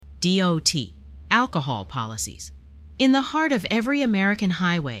DOT, alcohol policies. In the heart of every American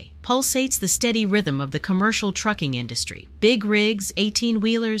highway pulsates the steady rhythm of the commercial trucking industry. Big rigs,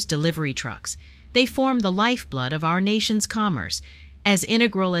 18-wheelers, delivery trucks. They form the lifeblood of our nation's commerce. As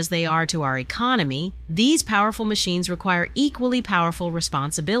integral as they are to our economy, these powerful machines require equally powerful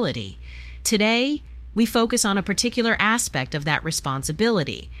responsibility. Today, we focus on a particular aspect of that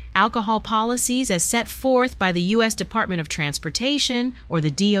responsibility: alcohol policies as set forth by the U.S. Department of Transportation, or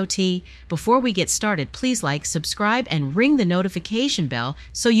the DOT. Before we get started, please like, subscribe, and ring the notification bell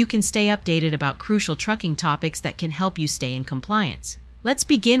so you can stay updated about crucial trucking topics that can help you stay in compliance. Let's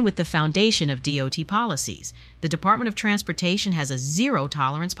begin with the foundation of DOT policies. The Department of Transportation has a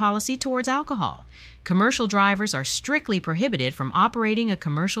zero-tolerance policy towards alcohol. Commercial drivers are strictly prohibited from operating a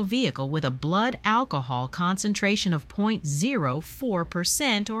commercial vehicle with a blood alcohol concentration of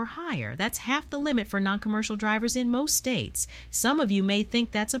 0.04% or higher. That's half the limit for non-commercial drivers in most states. Some of you may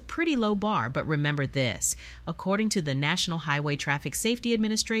think that's a pretty low bar, but remember this. According to the National Highway Traffic Safety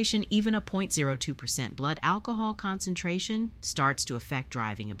Administration, even a 0.02% blood alcohol concentration starts to affect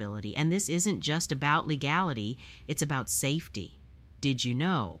driving ability. And this isn't just about legality, it's about safety. Did you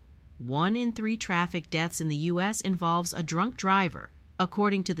know 1 in 3 traffic deaths in the U.S. involves a drunk driver,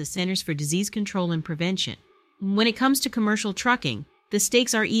 according to the Centers for Disease Control and Prevention? When it comes to commercial trucking, the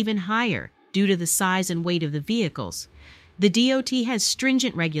stakes are even higher due to the size and weight of the vehicles. The DOT has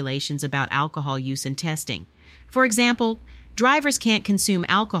stringent regulations about alcohol use and testing. For example, drivers can't consume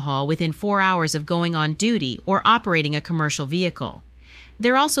alcohol within 4 hours of going on duty or operating a commercial vehicle.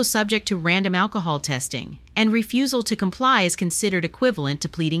 They're also subject to random alcohol testing, and refusal to comply is considered equivalent to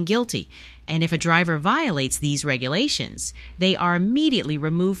pleading guilty. And if a driver violates these regulations, they are immediately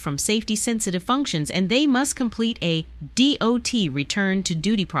removed from safety-sensitive functions, and they must complete a DOT return to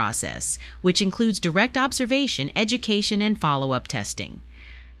duty process, which includes direct observation, education, and follow-up testing.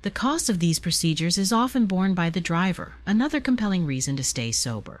 The cost of these procedures is often borne by the driver, another compelling reason to stay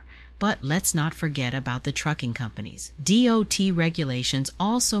sober. But let's not forget about the trucking companies. DOT regulations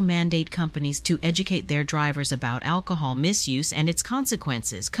also mandate companies to educate their drivers about alcohol misuse and its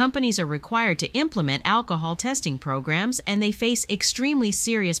consequences. Companies are required to implement alcohol testing programs, and they face extremely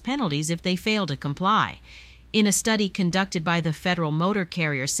serious penalties if they fail to comply. In a study conducted by the Federal Motor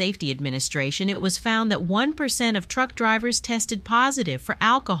Carrier Safety Administration, it was found that 1% of truck drivers tested positive for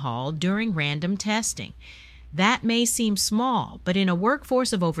alcohol during random testing. That may seem small, but in a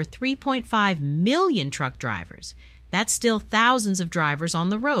workforce of over 3.5 million truck drivers, that's still thousands of drivers on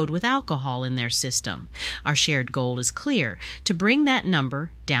the road with alcohol in their system. Our shared goal is clear: to bring that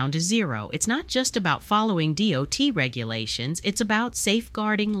number down to zero. It's not just about following DOT regulations, it's about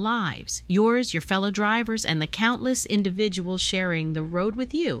safeguarding lives, yours, your fellow drivers, and the countless individuals sharing the road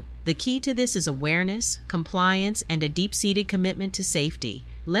with you. The key to this is awareness, compliance, and a deep-seated commitment to safety.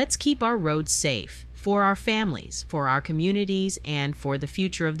 Let's keep our roads safe. For our families, for our communities, and for the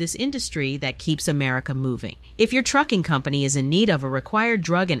future of this industry that keeps America moving. If your trucking company is in need of a required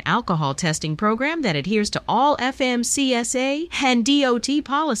drug and alcohol testing program that adheres to all FMCSA and DOT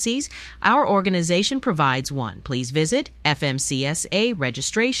policies, our organization provides one. Please visit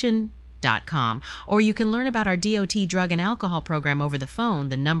fmcsaregistration.com, or you can learn about our DOT drug and alcohol program over the phone.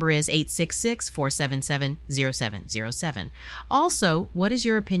 The number is 866-477-0707. Also, what is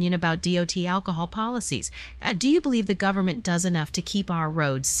your opinion about DOT alcohol policies? Do you believe the government does enough to keep our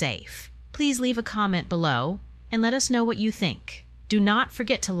roads safe? Please leave a comment below and let us know what you think. Do not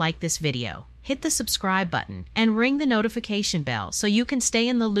forget to like this video, hit the subscribe button, and ring the notification bell so you can stay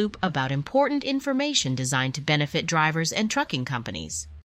in the loop about important information designed to benefit drivers and trucking companies.